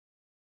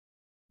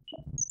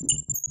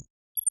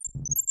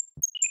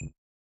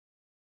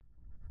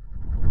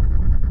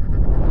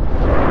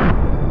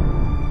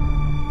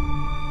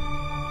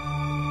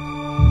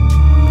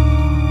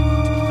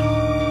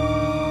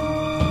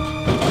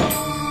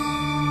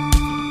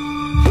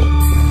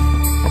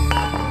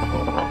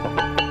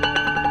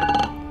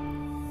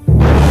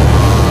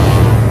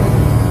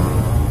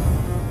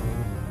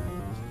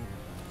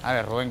A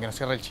ver, Rubén, que nos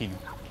cierre el chino.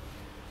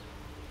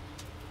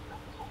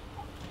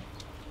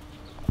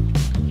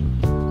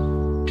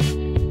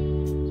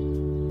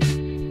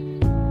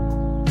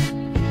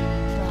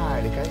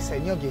 Dale, cabeza de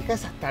ñoqui, dejá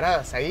esas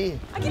taradas ahí.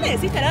 ¿A quién le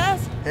decís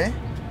taradas? ¿Eh?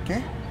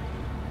 ¿Qué?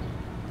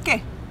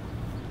 ¿Qué?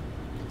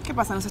 ¿Qué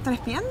pasa? ¿Nos están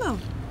espiando?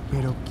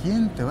 ¿Pero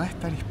quién te va a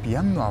estar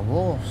espiando a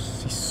vos?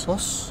 Si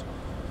sos...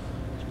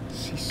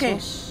 ¿Qué?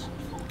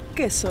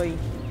 ¿Qué soy?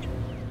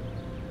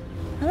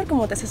 A ver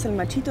cómo te haces el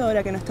machito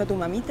ahora que no está tu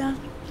mamita.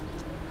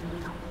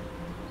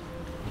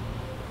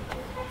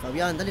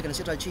 Fabián, dale que nos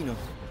cierra el chino.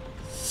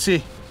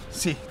 Sí,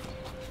 sí.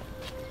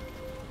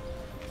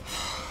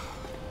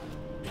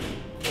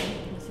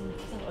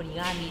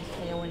 Origami,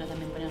 sería bueno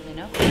también ponerle,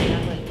 ¿no? Con el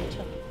largo del pecho.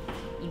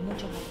 Y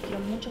muchos gatos. Quiero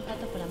muchos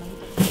gatos con la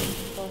manita.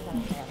 Todos la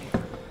van a pegar.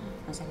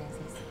 No sé qué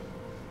decís.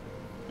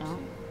 ¿No?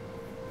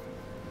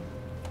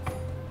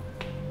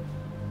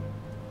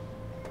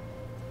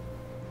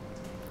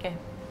 ¿Qué?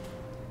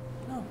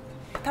 No.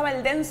 Estaba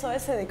el denso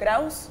ese de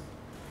Krause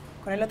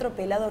con el otro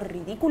pelado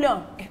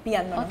ridículo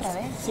espiándonos. ¿Otra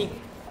vez? Sí.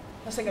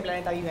 No sé en qué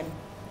planeta viven.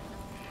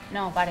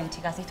 No, paren,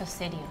 chicas, esto es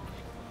serio.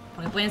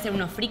 Porque pueden ser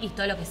unos frikis,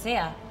 todo lo que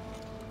sea.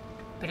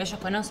 Pero ellos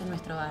conocen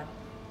nuestro hogar.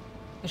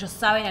 Ellos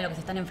saben a lo que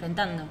se están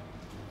enfrentando.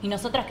 ¿Y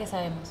nosotras qué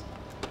sabemos?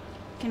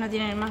 ¿Que no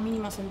tienen el más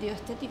mínimo sentido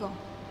estético?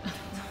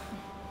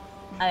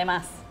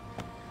 Además,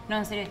 no,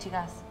 en serio,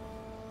 chicas.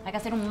 Hay que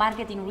hacer un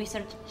marketing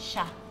research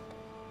ya.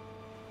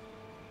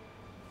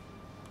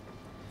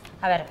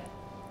 A ver,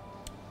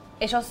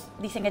 ellos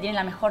dicen que tienen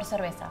la mejor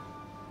cerveza.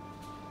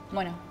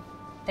 Bueno,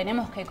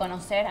 tenemos que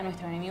conocer a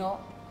nuestro enemigo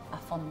a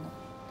fondo.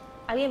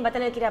 Alguien va a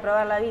tener que ir a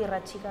probar la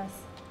birra, chicas.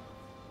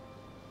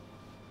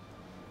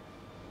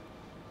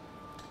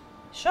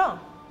 ¿Yo?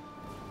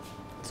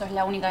 Sos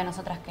la única de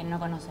nosotras que no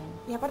conocen.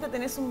 Y aparte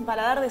tenés un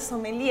paladar de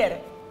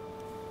sommelier.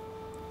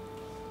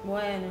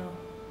 Bueno,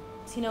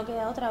 si no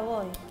queda otra,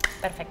 voy.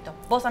 Perfecto.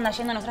 Vos andás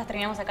yendo, nosotras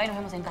terminamos acá y nos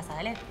vemos en casa,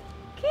 ¿dale?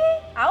 ¿Qué?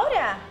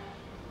 ¿Ahora?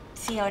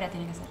 Sí, ahora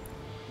tiene que ser.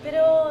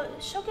 Pero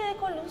yo quedé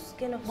con Luz,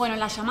 que nos... Bueno,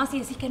 la llamás y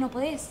decís que no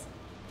podés.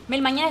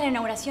 Mel, mañana es la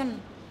inauguración.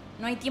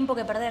 No hay tiempo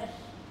que perder.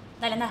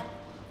 Dale, anda.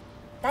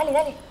 Dale,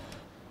 dale.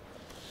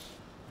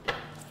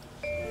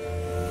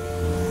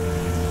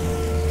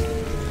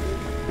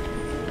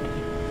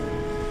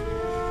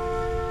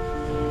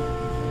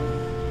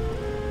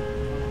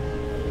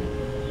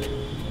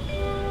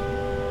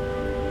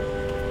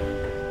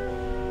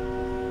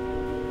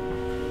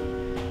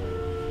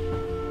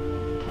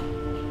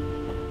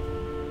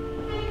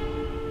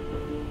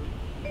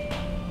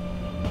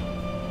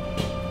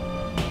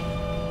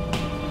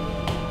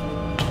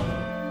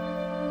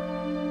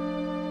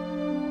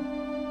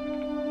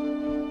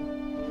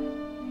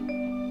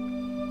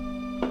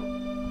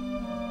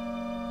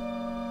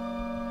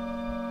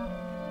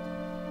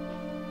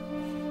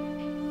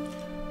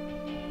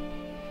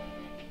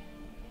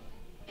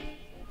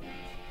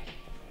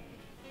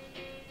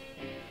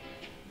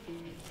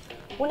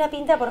 Una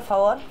pinta, por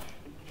favor.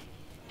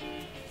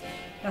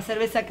 La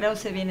cerveza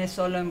Krause viene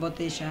solo en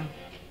botella.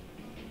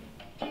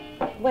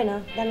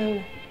 Bueno, dame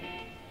una.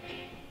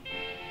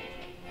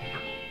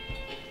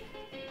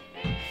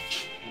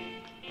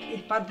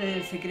 Es parte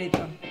del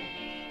secreto.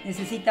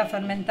 Necesita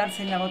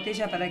fermentarse en la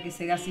botella para que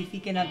se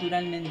gasifique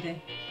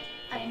naturalmente.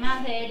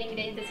 Además del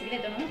ingrediente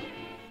secreto,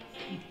 ¿no?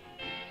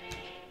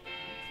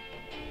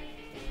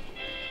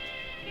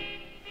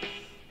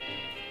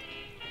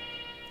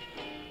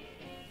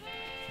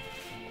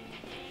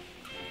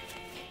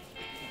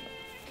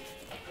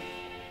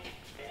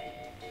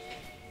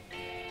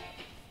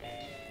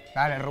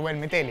 Dale, Rubén,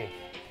 metele.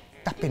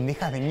 Estas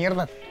pendejas de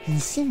mierda.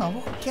 Encima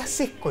vos, ¿qué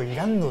haces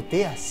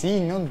colgándote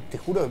así? No, te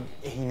juro,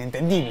 es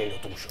inentendible lo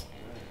tuyo.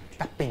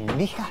 Estas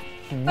pendejas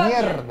de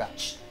mierda.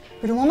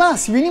 Pero mamá,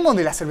 si venimos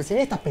de la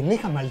cervecería, estas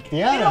pendejas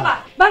malcriadas. Pero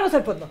vamos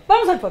al fondo,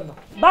 vamos al fondo,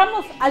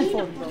 vamos al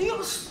fondo. ¡Por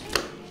Dios!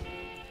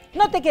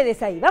 No te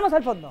quedes ahí, vamos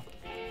al fondo.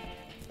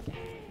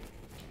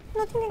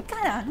 No tienen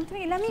cara, no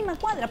tienen la misma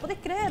cuadra, ¿podés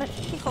creer?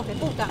 Hijo de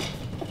puta.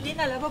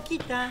 Llena la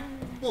boquita.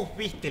 Vos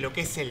viste lo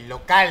que es el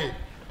local.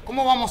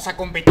 ¿Cómo vamos a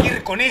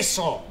competir con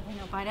eso?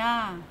 Bueno,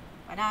 pará,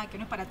 que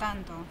no es para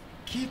tanto.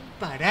 ¿Qué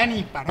pará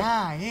ni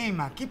pará,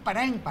 Emma? ¿Qué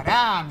pará ni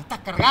pará? Me estás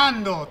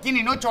cargando.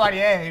 Tienen 8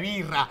 variedades de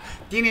birra,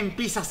 tienen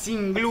pizzas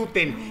sin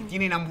gluten,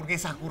 tienen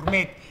hamburguesas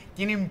gourmet,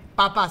 tienen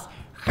papas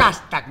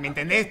hashtag, ¿me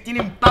entendés?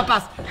 Tienen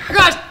papas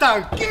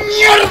hashtag. ¿Qué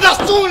mierda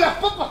son las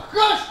papas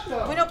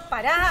hashtag? Bueno,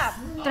 pará.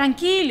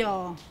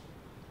 Tranquilo.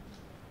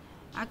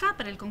 Acá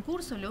para el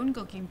concurso lo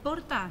único que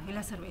importa es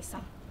la cerveza.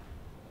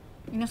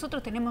 Y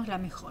nosotros tenemos la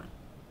mejor.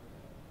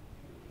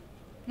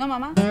 ¿No,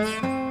 mamá?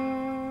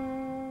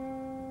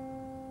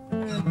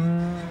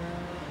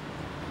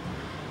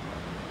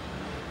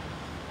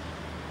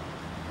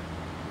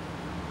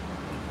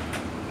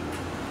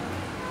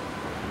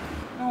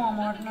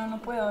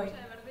 no puedo hoy.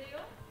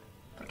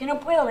 ¿Por qué no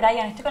puedo,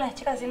 Brian? Estoy con las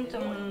chicas haciendo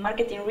un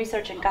marketing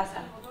research en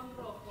casa.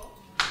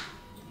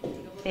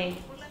 Sí.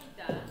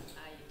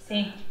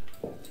 Sí.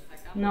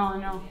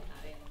 No.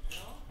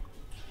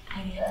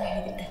 Ay,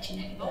 esta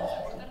china.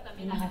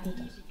 Y unos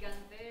gatitos.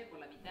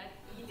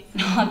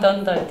 No,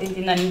 tonto, estoy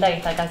diciendo a Anita que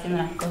está acá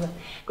haciendo unas cosas.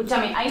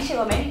 Escúchame, ahí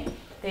llegó Mel.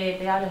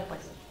 Te hablo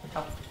después.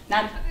 Chao.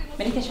 Nat,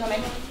 ¿veniste? Llegó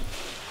Mel.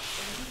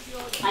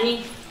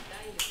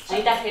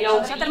 Anita,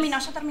 hello. Ya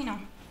terminó.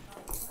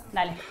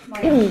 Dale.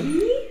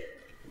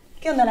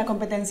 ¿Qué onda la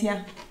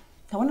competencia?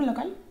 ¿Está bueno el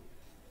local?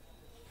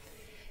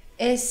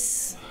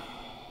 Es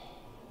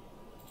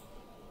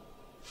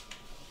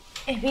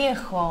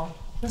viejo,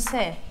 no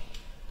sé.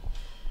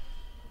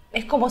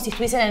 Es como si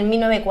estuviesen en el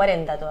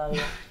 1940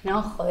 todavía.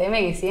 No,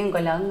 jodeme que siguen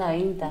con la onda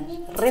vintage.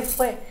 Re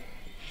fue.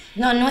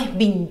 No es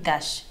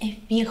vintage,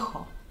 es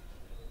viejo.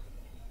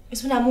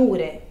 Es una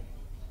mugre.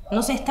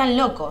 No se están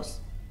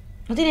locos.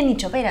 No tienen ni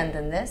chopera,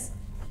 ¿entendés?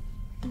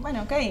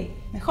 Bueno, ok.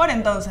 Mejor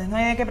entonces, no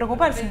hay de qué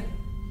preocuparse.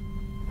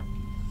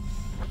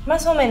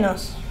 Más o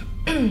menos.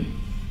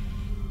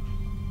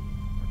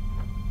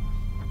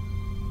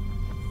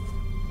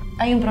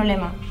 Hay un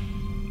problema.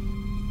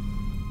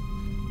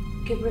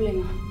 ¿Qué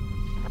problema?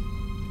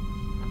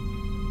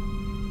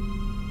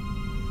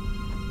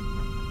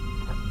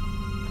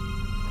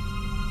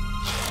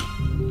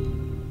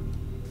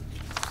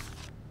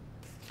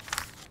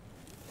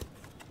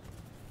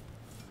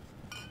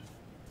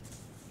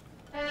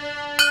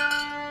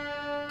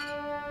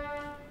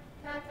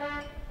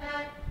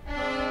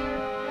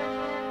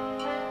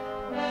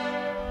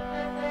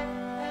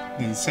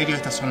 ¿En serio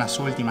estas son las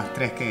últimas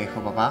 3 que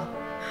dejó papá?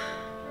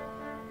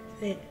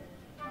 Sí.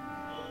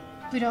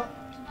 Pero,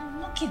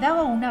 ¿no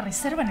quedaba una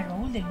reserva en el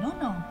baúl del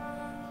nono?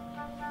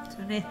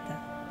 Son estas.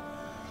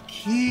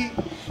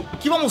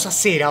 ¿Qué vamos a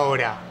hacer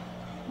ahora?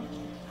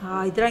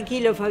 Ay,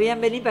 tranquilo, Fabián,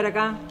 vení para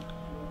acá.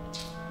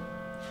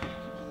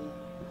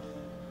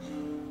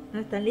 ¿No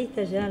están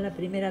listas ya la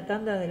primera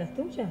tanda de las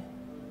tuyas?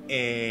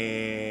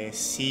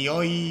 Si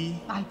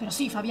hoy... Ay, pero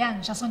sí,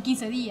 Fabián, ya son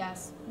 15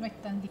 días. No es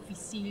tan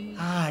difícil.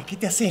 Ay, ¿qué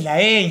te haces la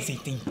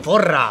Einstein,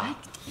 porra?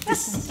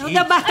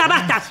 No,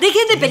 basta.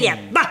 Dejen de pelear.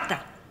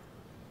 Basta.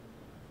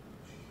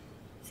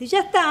 Si ya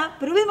está,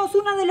 probemos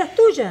una de las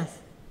tuyas.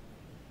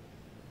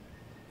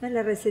 ¿No es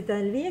la receta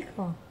del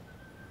viejo?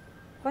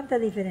 ¿Cuánta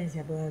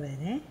diferencia puede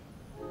haber, eh?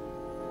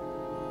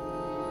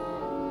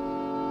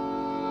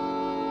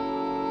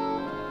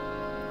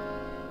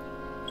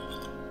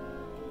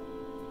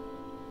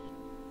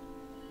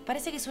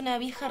 Parece que es una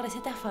vieja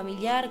receta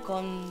familiar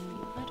con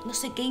no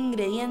sé qué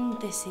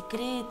ingrediente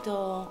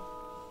secreto.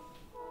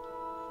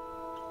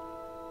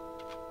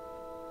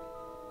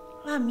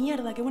 Ah,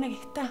 mierda, qué buena que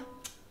está.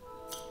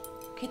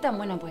 ¿Qué tan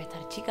buena puede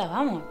estar, chica?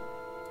 Vamos.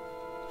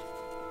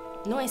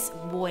 No es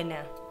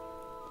buena.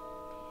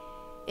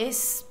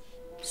 Es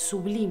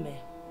sublime.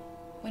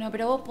 Bueno,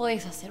 pero vos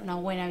podés hacer una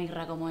buena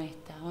birra como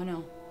esta, ¿o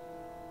no?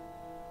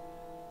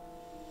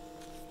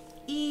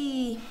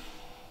 Y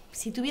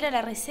si tuviera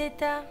la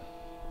receta...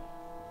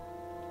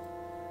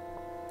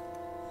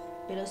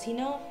 Pero si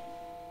no,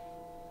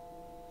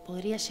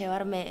 podría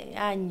llevarme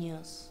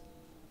años.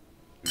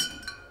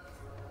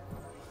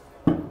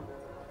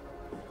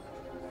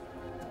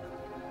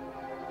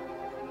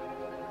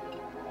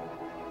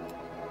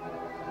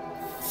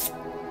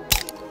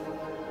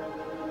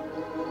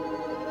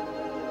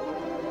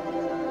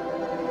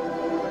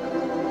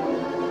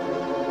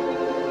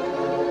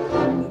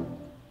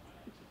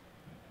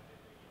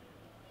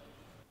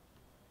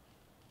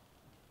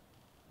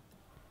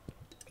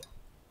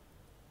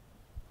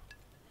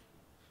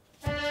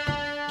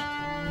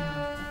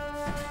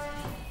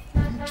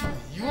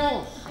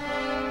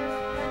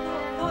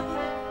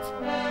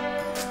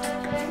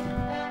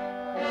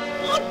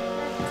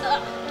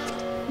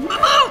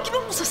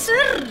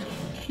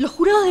 Los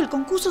jurados del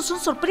concurso son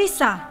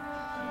sorpresa.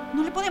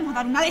 No le podemos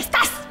dar una de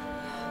estas.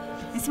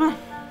 Encima,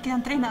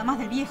 quedan 3 nada más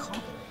del viejo.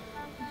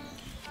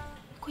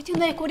 Cuestión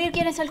de descubrir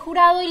quién es el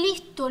jurado y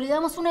listo. Le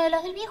damos una de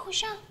las del viejo y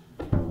ya.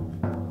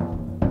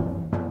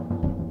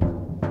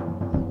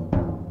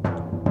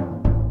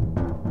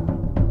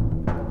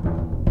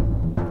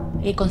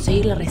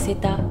 Conseguir la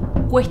receta,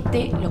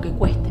 cueste lo que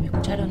cueste, ¿me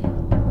escucharon?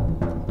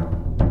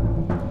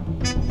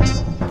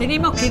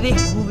 Tenemos que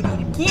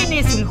descubrir quién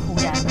es el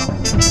jurado.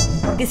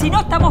 Porque si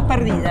no, estamos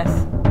perdidas.